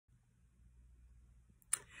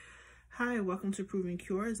Hi, welcome to Proven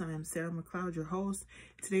Cures. I am Sarah McLeod, your host.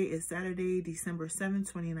 Today is Saturday, December 7th,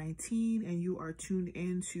 2019, and you are tuned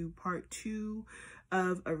in to part 2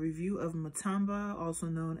 of a review of Mutamba, also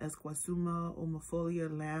known as Guazuma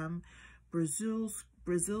Ulmifolia Lam,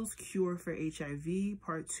 Brazil's cure for HIV,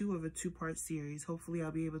 part 2 of a 2-part series. Hopefully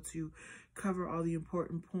I'll be able to cover all the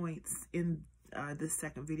important points in this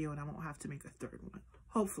second video and I won't have to make a third one.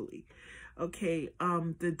 Hopefully. Okay,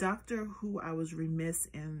 the doctor who I was remiss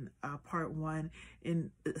in part 1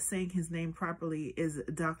 in saying his name properly is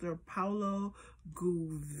Dr. Paolo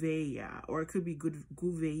Gouveia, or it could be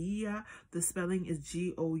Gouveia. The spelling is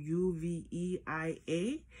Gouveia.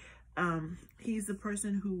 He's the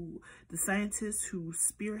scientist who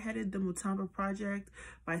spearheaded the Mutamba project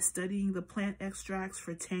by studying the plant extracts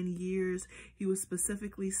for 10 years. He was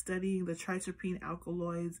specifically studying the triterpene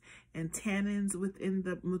alkaloids and tannins within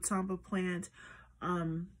the Mutamba plant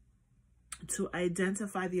to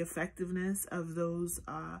identify the effectiveness of those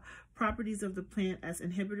properties of the plant as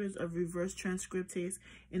inhibitors of reverse transcriptase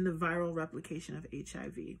in the viral replication of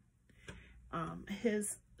HIV.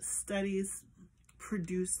 His studies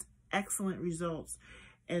produced excellent results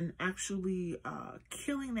and actually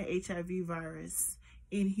killing the HIV virus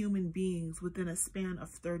in human beings within a span of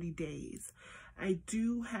 30 days. I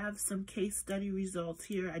do have some case study results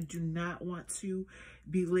here. I do not want to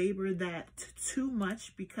belabor that too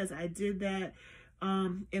much because I did that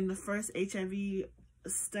in the first HIV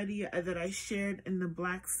study that I shared in the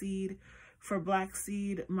Black Seed. For Black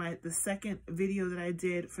Seed, the second video that I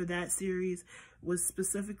did for that series was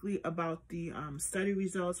specifically about the study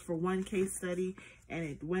results for one case study, and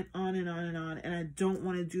it went on and on and on, and I don't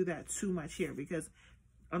want to do that too much here because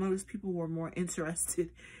I noticed people were more interested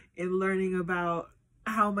in learning about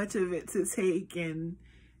how much of it to take and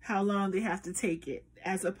how long they have to take it,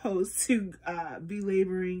 as opposed to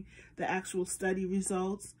belaboring the actual study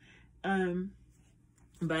results.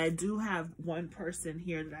 But I do have one person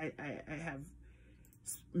here that I have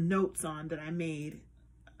notes on that I made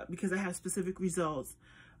because I have specific results.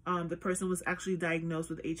 The person was actually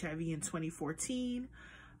diagnosed with HIV in 2014.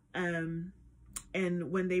 And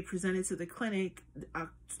when they presented to the clinic,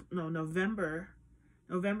 November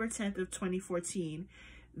 10th of 2014,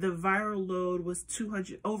 the viral load was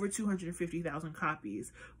over 250,000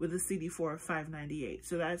 copies with a CD4 of 598.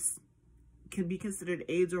 So that's can be considered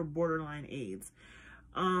AIDS or borderline AIDS.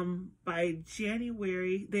 By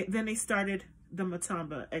January, then they started the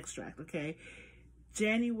Mutamba extract, okay?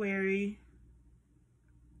 January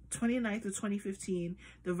 29th of 2015,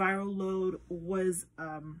 the viral load was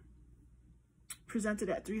presented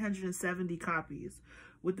at 370 copies,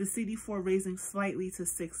 with the CD4 raising slightly to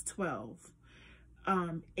 612.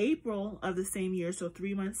 April of the same year, so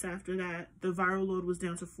 3 months after that, the viral load was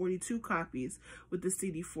down to 42 copies, with the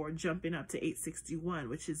CD4 jumping up to 861,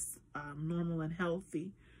 which is normal and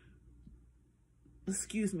healthy.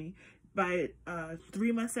 Excuse me. By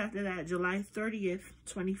 3 months after that, July 30th,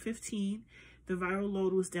 2015, the viral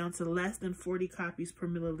load was down to less than 40 copies per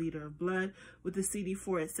milliliter of blood, with the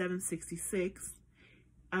CD4 at 766.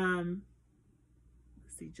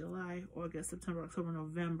 July, August, September, October,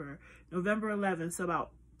 November 11th, so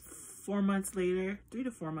about 4 months later, 3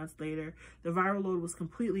 to 4 months later, the viral load was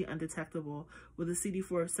completely undetectable with a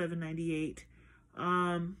CD4 of 798.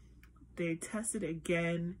 They tested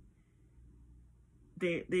again.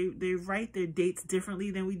 They write their dates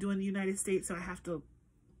differently than we do in the United States, so I have to,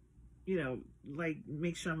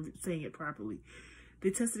 make sure I'm saying it properly.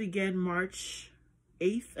 They tested again March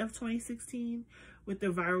 8th of 2016 with the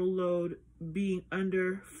viral load being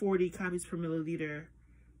under 40 copies per milliliter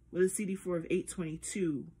with a CD4 of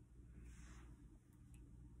 822.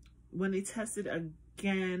 When they tested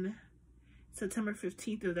again September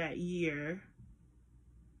 15th of that year,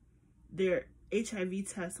 their HIV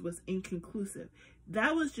test was inconclusive.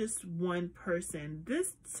 That was just one person.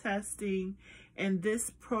 This testing and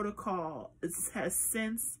this protocol has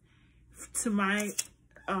since, to my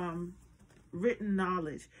written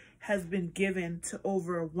knowledge, has been given to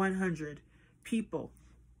over 100 people.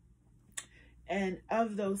 And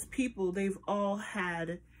of those people, they've all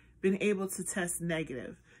been able to test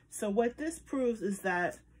negative. So what this proves is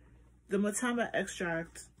that the Mutamba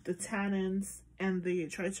extract, the tannins, and the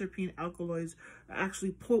triterpene alkaloids are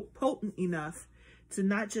actually potent enough to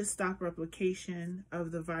not just stop replication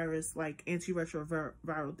of the virus like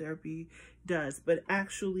antiretroviral therapy does, but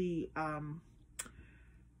actually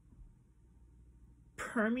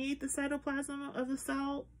permeate the cytoplasm of the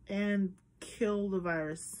cell and kill the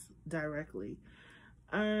virus directly.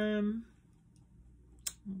 Let's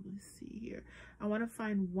see here. I want to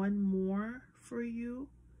find one more for you.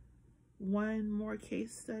 One more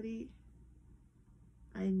case study.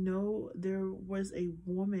 I know there was a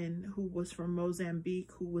woman who was from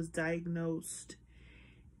Mozambique who was diagnosed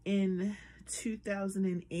in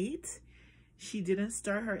 2008. She didn't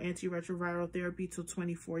start her antiretroviral therapy till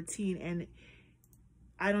 2014, and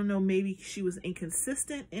I don't know, maybe she was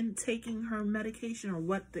inconsistent in taking her medication or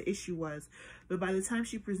what the issue was, but by the time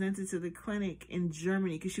she presented to the clinic in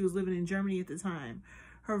Germany, because she was living in Germany at the time,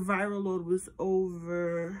 her viral load was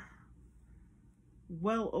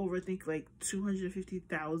well over, I think, like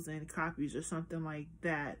 250,000 copies or something like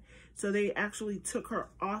that. So they actually took her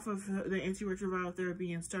off of the antiretroviral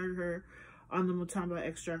therapy and started her on the Mutamba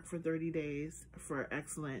extract for 30 days for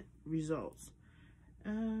excellent results.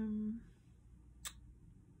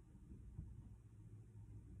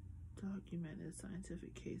 Documented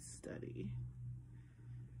scientific case study.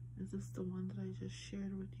 Is this the one that I just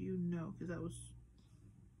shared with you? No, because that was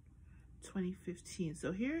 2015.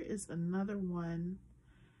 So here is another one.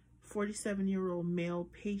 47-year-old male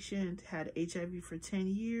patient, had HIV for 10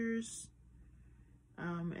 years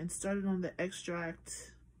and started on the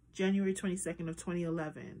extract January 22nd of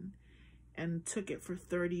 2011 and took it for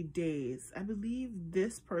 30 days. I believe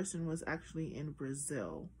this person was actually in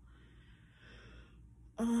Brazil.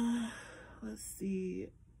 Let's see.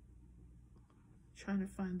 Trying to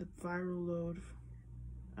find the viral load.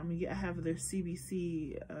 I mean, I have their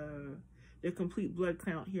CBC, their complete blood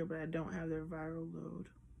count here, but I don't have their viral load.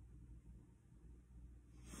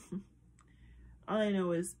 All I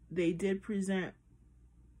know is they did present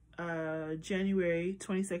January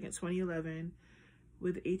 22nd, 2011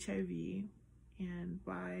 with HIV, and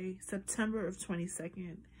by September of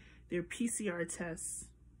 22nd, their PCR tests,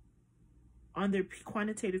 on their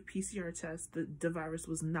quantitative PCR test, the virus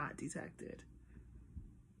was not detected.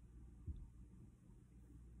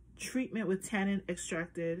 Treatment with tannin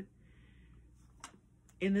extracted.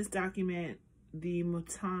 In this document, the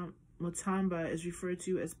Mutamba is referred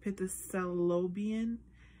to as pithecellobian,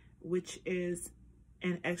 which is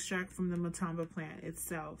an extract from the Mutamba plant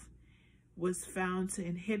itself, was found to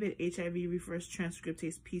inhibit HIV reverse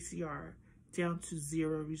transcriptase PCR down to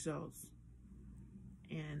 0 results.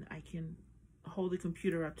 And I can hold the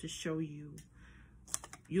computer up to show you.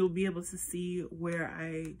 You'll be able to see where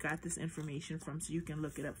I got this information from, so you can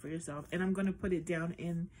look it up for yourself. And I'm going to put it down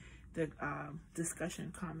in the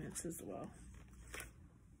discussion comments as well.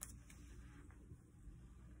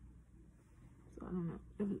 So I don't know,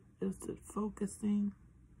 is it focusing?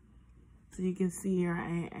 So you can see here,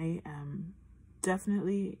 I am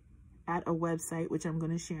definitely at a website, which I'm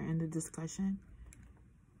going to share in the discussion.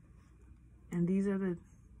 And these are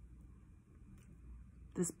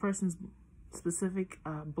this person's specific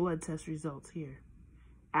blood test results here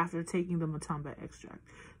after taking the Mutamba extract.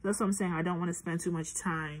 That's what I'm saying. I don't want to spend too much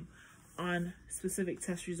time on specific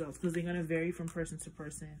test results because they're going to vary from person to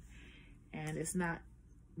person, and it's not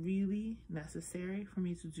really necessary for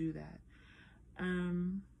me to do that.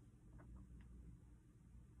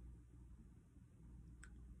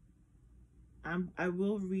 I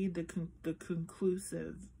will read the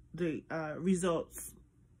results,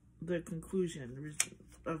 the conclusion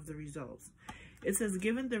of the results. It says,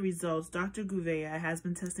 given the results, Dr. Gouveia has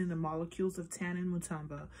been testing the molecules of tannin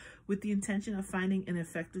Mutamba with the intention of finding an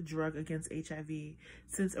effective drug against HIV,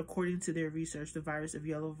 since according to their research, the virus of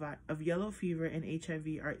yellow fever and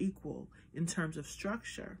HIV are equal in terms of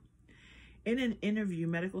structure. In an interview,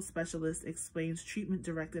 medical specialist explains treatment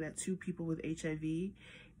directed at 2 people with HIV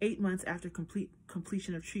 8 months after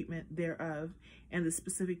completion of treatment thereof, and the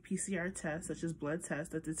specific PCR tests, such as blood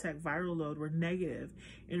tests that detect viral load, were negative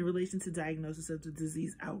in relation to diagnosis of the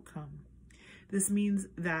disease outcome. This means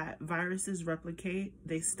that viruses replicate,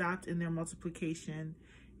 they stopped in their multiplication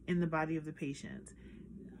in the body of the patient.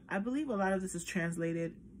 I believe a lot of this is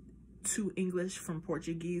translated to English from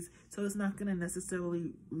Portuguese, so it's not going to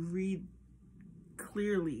necessarily read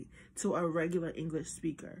clearly to a regular English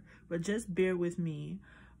speaker, but just bear with me.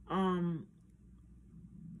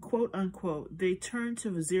 Quote unquote, they turned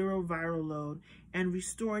to 0 viral load and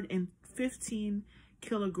restored in 15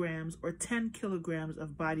 kilograms or 10 kilograms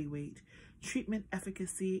of body weight. Treatment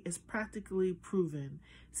efficacy is practically proven,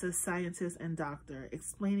 says scientist and doctor,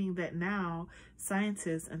 explaining that now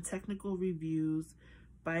scientists and technical reviews,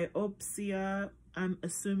 Biopsia, I'm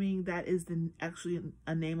assuming that is actually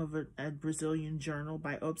a name of a Brazilian journal,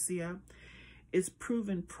 Biopsia, is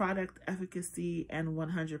proven product efficacy and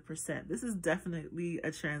 100%. This is definitely a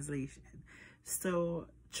translation, so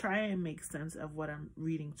try and make sense of what I'm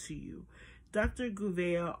reading to you. Dr.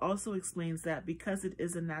 Gouveia also explains that because it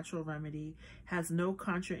is a natural remedy, has no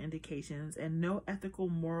contraindications, and no ethical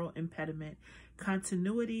moral impediment,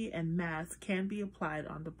 continuity and mass can be applied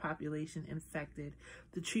on the population infected.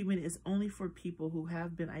 The treatment is only for people who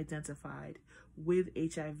have been identified with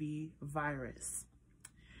HIV virus.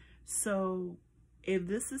 So if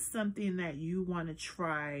this is something that you want to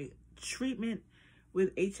try, treatment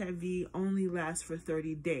with HIV only lasts for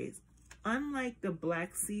 30 days. Unlike the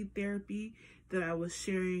black seed therapy that I was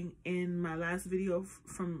sharing in my last video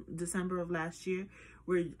from December of last year,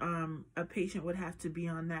 where a patient would have to be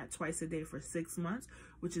on that twice a day for 6 months,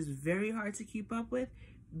 which is very hard to keep up with.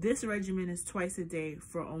 This regimen is twice a day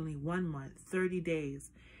for only 1 month, 30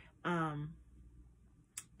 days.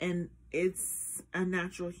 And it's a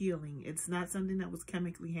natural healing. It's not something that was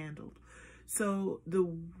chemically handled. So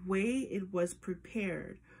the way it was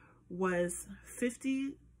prepared was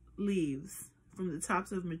 50 leaves from the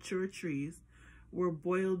tops of mature trees were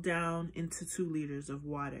boiled down into 2 liters of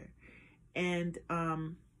water. And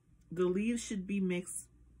the leaves should be mixed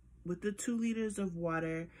with the 2 liters of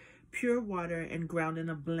water, pure water, and ground in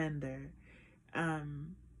a blender.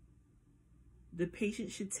 The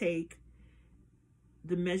patient should take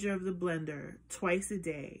the measure of the blender twice a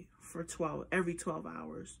day for every 12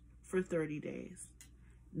 hours for 30 days.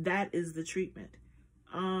 That is the treatment.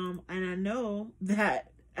 And I know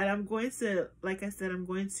that, and I'm going to, like I said, I'm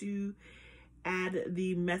going to add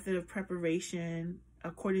the method of preparation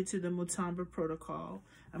according to the Mutamba protocol.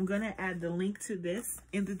 I'm going to add the link to this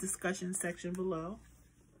in the discussion section below.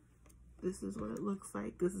 This is what it looks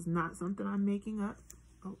like. This is not something I'm making up.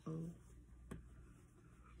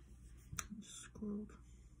 Scrolled.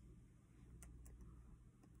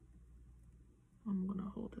 I'm going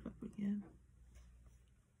to hold it up again.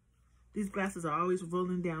 These glasses are always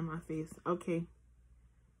rolling down my face. Okay.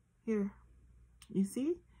 Here. You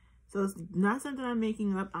see? So it's not something I'm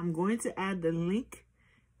making up. I'm going to add the link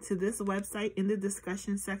to this website in the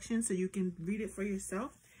discussion section so you can read it for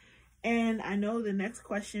yourself. And I know the next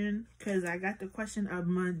question, because I got the question a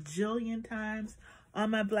majillion times on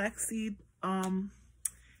my black seed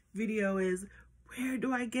video, is, where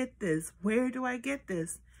do I get this? Where do I get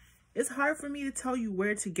this? It's hard for me to tell you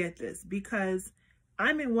where to get this because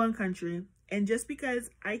I'm in one country, and just because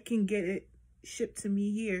I can get it shipped to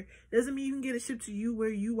me here doesn't mean you can get it shipped to you where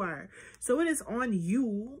you are. So it is on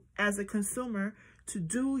you as a consumer to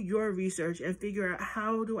do your research and figure out,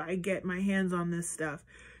 how do I get my hands on this stuff?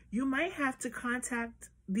 You might have to contact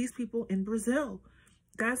these people in Brazil.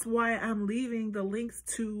 That's why I'm leaving the links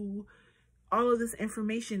to all of this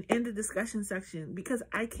information in the discussion section, because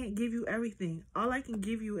I can't give you everything. All I can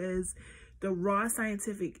give you is the raw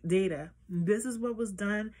scientific data. This is what was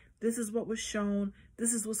done. This is what was shown.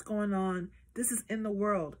 This is what's going on. This is in the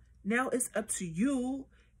world. Now it's up to you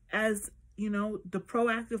as, you know, the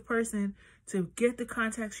proactive person to get the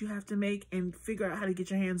contacts you have to make and figure out how to get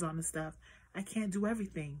your hands on the stuff. I can't do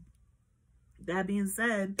everything. That being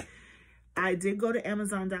said, I did go to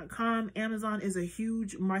Amazon.com. Amazon is a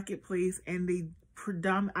huge marketplace, and they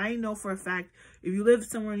I know for a fact, if you live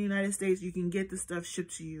somewhere in the United States, you can get the stuff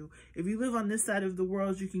shipped to you. If you live on this side of the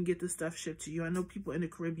world, you can get the stuff shipped to you. I know people in the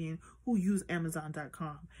Caribbean who use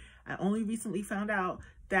Amazon.com. I only recently found out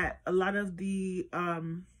that a lot of the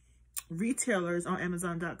retailers on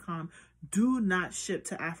Amazon.com do not ship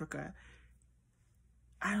to Africa.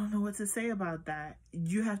 I don't know what to say about that.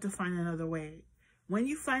 You have to find another way. When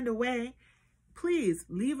you find a way, please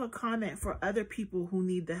leave a comment for other people who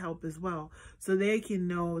need the help as well, so they can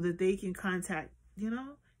know that they can contact, you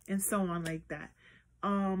know, and so on like that.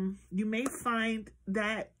 You may find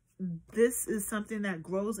that this is something that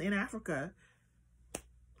grows in Africa.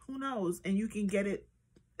 Who knows? And you can get it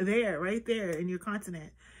there, right there in your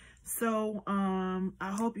continent. So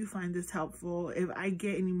I hope you find this helpful. If I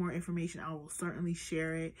get any more information, I will certainly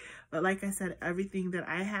share it. But like I said, everything that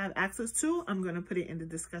I have access to, I'm going to put it in the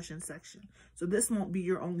discussion section. So this won't be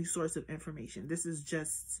your only source of information. This is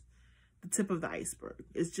just the tip of the iceberg.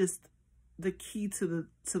 It's just the key to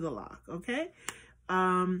the lock, okay?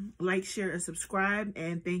 Like, share, and subscribe.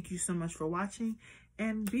 And thank you so much for watching.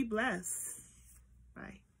 And be blessed.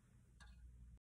 Bye.